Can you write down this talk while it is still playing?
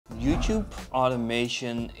YouTube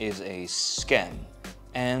automation is a scam,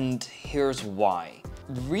 and here's why.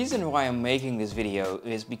 The reason why I'm making this video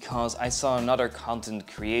is because I saw another content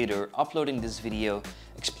creator uploading this video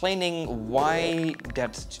explaining why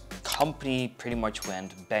that company pretty much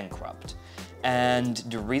went bankrupt. And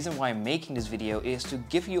the reason why I'm making this video is to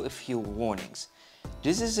give you a few warnings.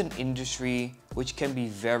 This is an industry which can be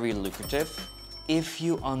very lucrative if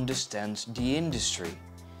you understand the industry.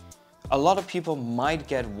 A lot of people might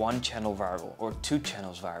get one channel viral or two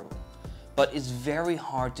channels viral, but it's very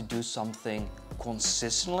hard to do something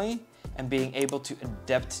consistently and being able to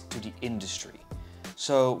adapt to the industry.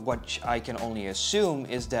 So what I can only assume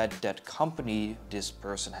is that that company this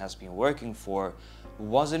person has been working for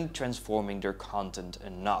wasn't transforming their content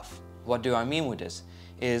enough. What do I mean with this?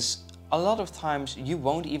 Is a lot of times you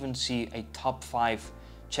won't even see a top 5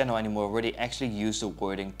 channel anymore where they actually use the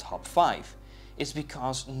wording top 5. It's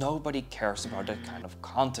because nobody cares about that kind of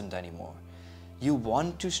content anymore. You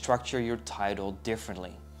want to structure your title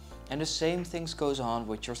differently. And the same things goes on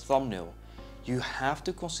with your thumbnail. You have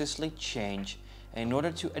to consistently change in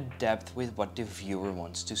order to adapt with what the viewer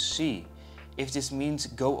wants to see. If this means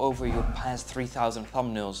go over your past 3,000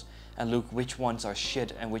 thumbnails and look which ones are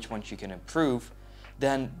shit and which ones you can improve,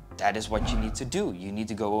 then that is what you need to do. You need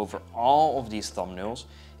to go over all of these thumbnails,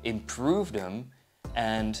 improve them,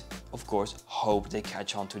 and of course hope they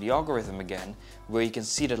catch on to the algorithm again, where you can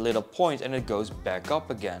see that little point and it goes back up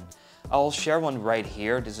again. I'll share one right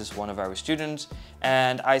here. This is one of our students,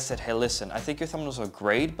 and I said, hey listen, I think your thumbnails are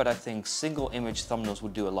great, but I think single image thumbnails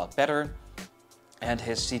would do a lot better. And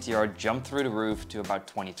his CTR jumped through the roof to about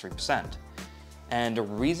 23%. And the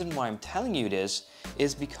reason why I'm telling you this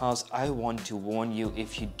is because I want to warn you,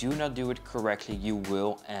 if you do not do it correctly, you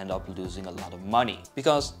will end up losing a lot of money.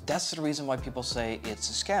 Because that's the reason why people say it's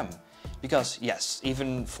a scam. Because yes,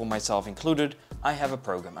 even for myself included, I have a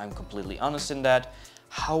program. I'm completely honest in that.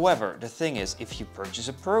 However, the thing is, if you purchase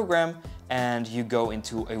a program and you go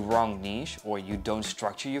into a wrong niche or you don't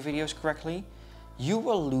structure your videos correctly, you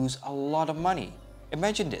will lose a lot of money.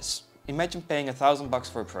 Imagine this. Imagine paying $1,000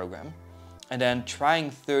 for a program and then trying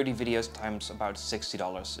 30 videos times about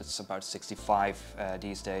 $60. It's about 65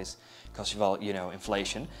 these days because, well, you know,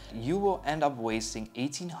 inflation. You will end up wasting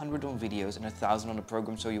 $1,800 on videos and $1,000 on the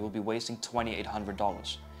program, so you will be wasting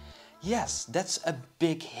 $2,800. Yes, that's a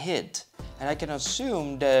big hit. And I can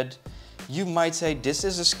assume that you might say, this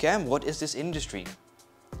is a scam, what is this industry?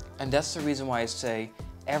 And that's the reason why I say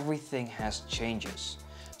everything has changes.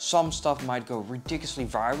 Some stuff might go ridiculously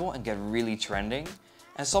viral and get really trending,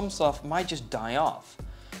 and some stuff might just die off.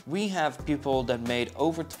 We have people that made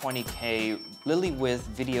over 20K literally with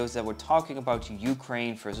videos that were talking about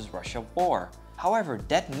Ukraine versus Russia war. However,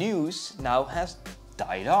 that news now has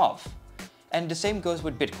died off. And the same goes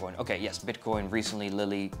with Bitcoin. Okay, yes, Bitcoin recently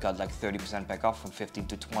literally got like 30% back off from 15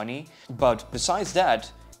 to 20. But besides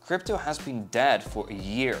that, crypto has been dead for a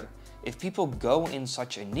year. If people go in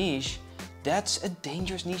such a niche, that's a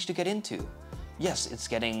dangerous niche to get into. Yes, it's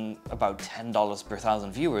getting about $10 per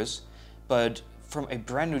 1,000 viewers, but from a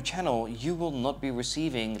brand new channel, you will not be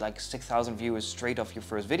receiving like 6,000 viewers straight off your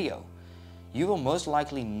first video. You will most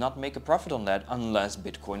likely not make a profit on that unless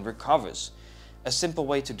Bitcoin recovers. A simple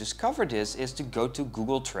way to discover this is to go to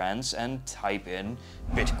Google Trends and type in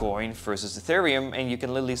Bitcoin versus Ethereum, and you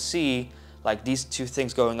can literally see like these two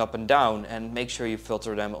things going up and down, and make sure you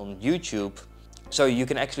filter them on YouTube so you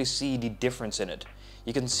can actually see the difference in it.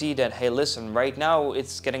 You can see that, hey listen, right now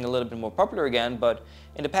it's getting a little bit more popular again, but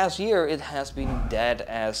in the past year it has been dead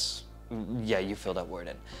as, yeah, you fill that word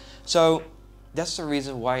in. So that's the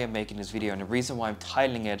reason why I'm making this video, and the reason why I'm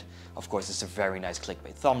titling it, of course, it's a very nice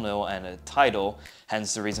clickbait thumbnail and a title,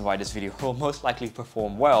 hence the reason why this video will most likely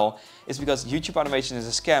perform well, is because YouTube automation is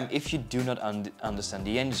a scam if you do not understand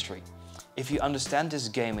the industry. If you understand this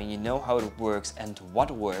game and you know how it works and what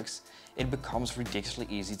works, it becomes ridiculously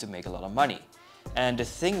easy to make a lot of money. And the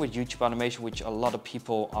thing with YouTube automation, which a lot of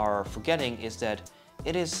people are forgetting, is that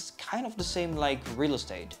it is kind of the same like real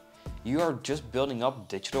estate. You are just building up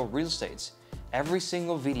digital real estates. Every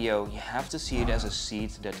single video, you have to see it as a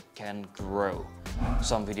seed that can grow.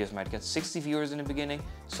 Some videos might get 60 viewers in the beginning,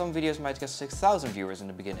 some videos might get 6,000 viewers in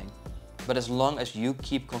the beginning. But as long as you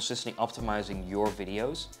keep consistently optimizing your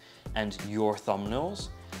videos and your thumbnails,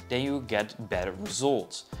 then you get better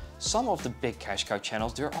results. Some of the big cash cow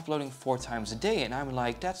channels, they're uploading 4 times a day, and I'm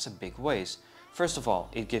like, that's a big waste. First of all,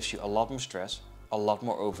 it gives you a lot more stress, a lot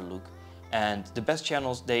more overlook, and the best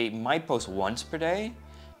channels, they might post once per day,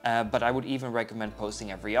 but I would even recommend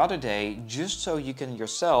posting every other day, just so you can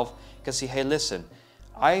yourself see, hey listen,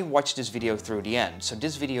 I watched this video through the end, so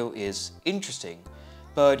this video is interesting.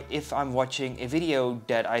 But if I'm watching a video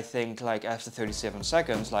that I think like after 37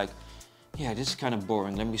 seconds, like, yeah, this is kind of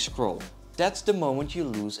boring, let me scroll. That's the moment you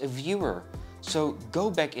lose a viewer. So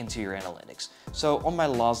go back into your analytics. So on my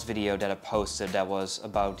last video that I posted that was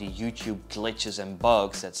about the YouTube glitches and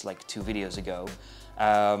bugs, that's like 2 videos ago,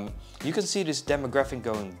 you can see this demographic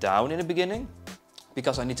going down in the beginning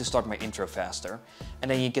because I need to start my intro faster. And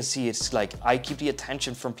then you can see it's like I keep the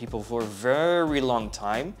attention from people for a very long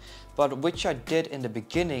time. But which I did in the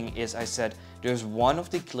beginning is I said there's one of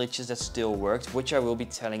the glitches that still works, which I will be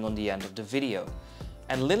telling on the end of the video.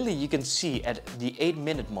 And literally you can see at the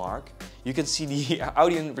 8-minute mark, you can see the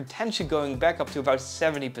audience retention going back up to about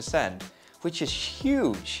 70%, which is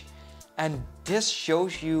huge. And this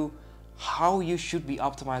shows you how you should be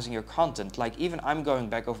optimizing your content. Like even I'm going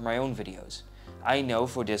back over my own videos. I know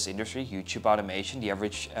for this industry, YouTube automation, the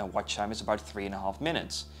average watch time is about 3.5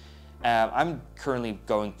 minutes. I'm currently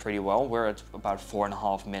going pretty well. We're at about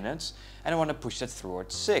 4.5 minutes and I want to push that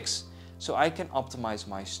towards 6. So I can optimize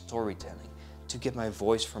my storytelling to get my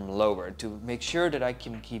voice from lower, to make sure that I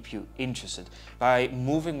can keep you interested by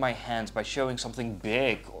moving my hands, by showing something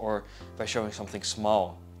big or by showing something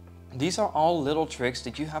small. These are all little tricks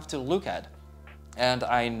that you have to look at. And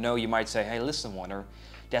I know you might say, hey, listen, Wanner,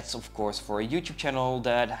 that's of course for a YouTube channel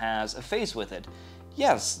that has a face with it.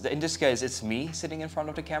 Yes, in this case it's me sitting in front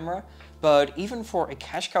of the camera, but even for a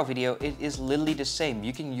cash cow video it is literally the same.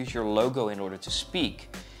 You can use your logo in order to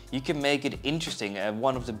speak. You can make it interesting.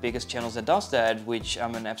 One of the biggest channels that does that, which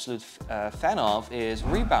I'm an absolute fan of, is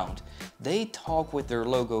Rebound. They talk with their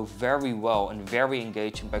logo very well and very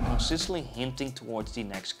engaging by consistently hinting towards the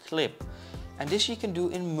next clip. And this you can do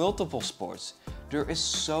in multiple sports. There is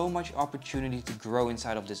so much opportunity to grow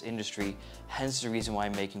inside of this industry, hence the reason why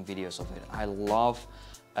I'm making videos of it. I love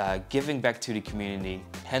giving back to the community,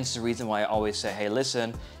 hence the reason why I always say, hey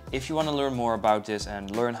listen, if you want to learn more about this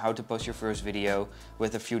and learn how to post your first video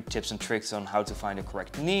with a few tips and tricks on how to find a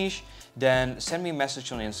correct niche, then send me a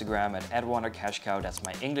message on Instagram at @WannerCashCow. That's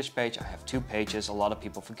my English page. I have 2 pages. A lot of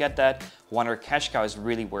people forget that. Wanner Cash Cow is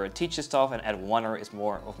really where I teach this stuff, and @Wanner is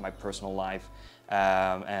more of my personal life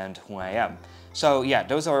and who I am. So yeah,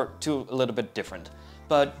 those are 2 a little bit different.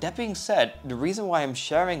 But that being said, the reason why I'm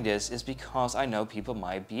sharing this is because I know people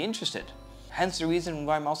might be interested. Hence the reason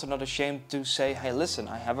why I'm also not ashamed to say, hey listen,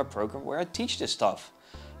 I have a program where I teach this stuff.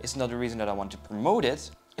 It's not the reason that I want to promote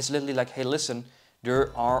it. It's literally like, hey listen,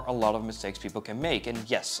 there are a lot of mistakes people can make. And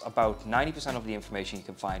yes, about 90% of the information you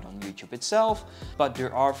can find on YouTube itself, but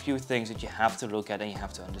there are a few things that you have to look at and you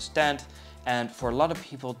have to understand. And for a lot of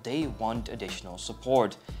people, they want additional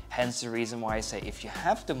support. Hence the reason why I say if you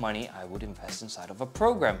have the money, I would invest inside of a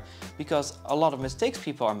program. Because a lot of mistakes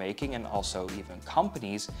people are making, and also even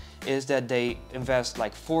companies, is that they invest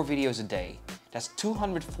like 4 videos a day. That's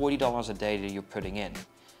 $240 a day that you're putting in.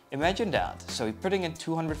 Imagine that. So you're putting in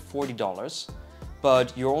 $240,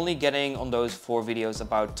 but you're only getting on those 4 videos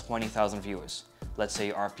about 20,000 viewers. Let's say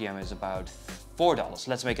your RPM is about $4.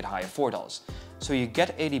 Let's make it higher, $4. So you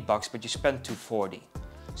get 80 bucks, but you spend 240.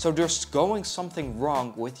 So there's going something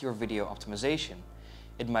wrong with your video optimization.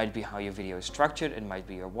 It might be how your video is structured, it might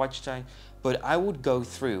be your watch time, but I would go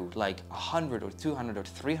through like 100 or 200 or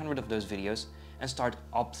 300 of those videos and start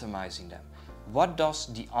optimizing them. What does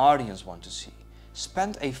the audience want to see?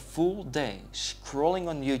 Spend a full day scrolling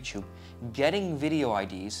on YouTube, getting video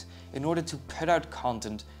IDs in order to put out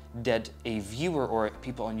content that a viewer or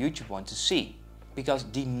people on YouTube want to see. Because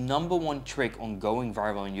the #1 trick on going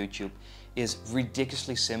viral on YouTube is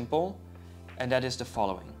ridiculously simple, and that is the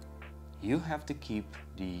following. You have to keep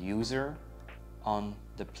the user on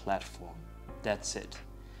the platform. That's it.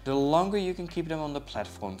 The longer you can keep them on the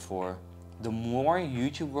platform for, the more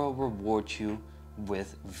YouTube will reward you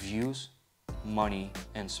with views, money,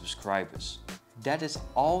 and subscribers. That is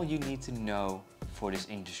all you need to know for this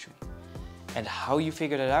industry. And how you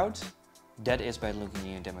figure that out? That is by looking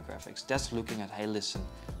at your demographics. That's looking at, hey listen,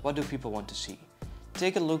 what do people want to see?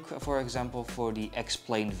 Take a look, for example, for the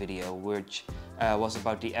explained video, which was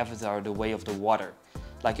about the Avatar, The Way of the Water.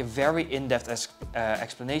 Like a very in-depth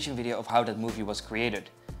explanation video of how that movie was created.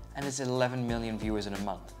 And it's 11 million viewers in a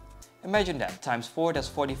month. Imagine that, times 4, that's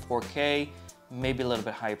 44K, maybe a little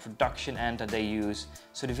bit higher production end that they use.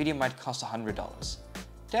 So the video might cost $100.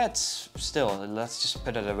 That's still, let's just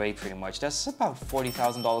put it away pretty much, that's about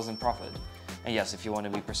 $40,000 in profit. And yes, if you want to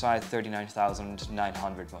be precise,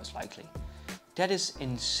 39,900 most likely. That is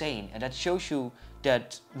insane, and that shows you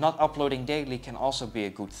that not uploading daily can also be a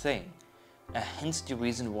good thing. And hence the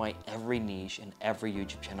reason why every niche and every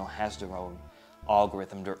YouTube channel has their own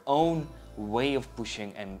algorithm, their own way of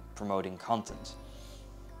pushing and promoting content.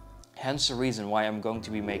 Hence the reason why I'm going to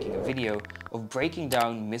be making a video of breaking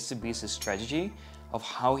down Mr. Beast's strategy of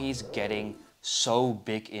how he's getting so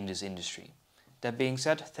big in this industry. That being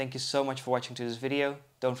said, thank you so much for watching to this video.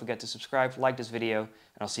 Don't forget to subscribe, like this video,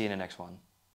 and I'll see you in the next one.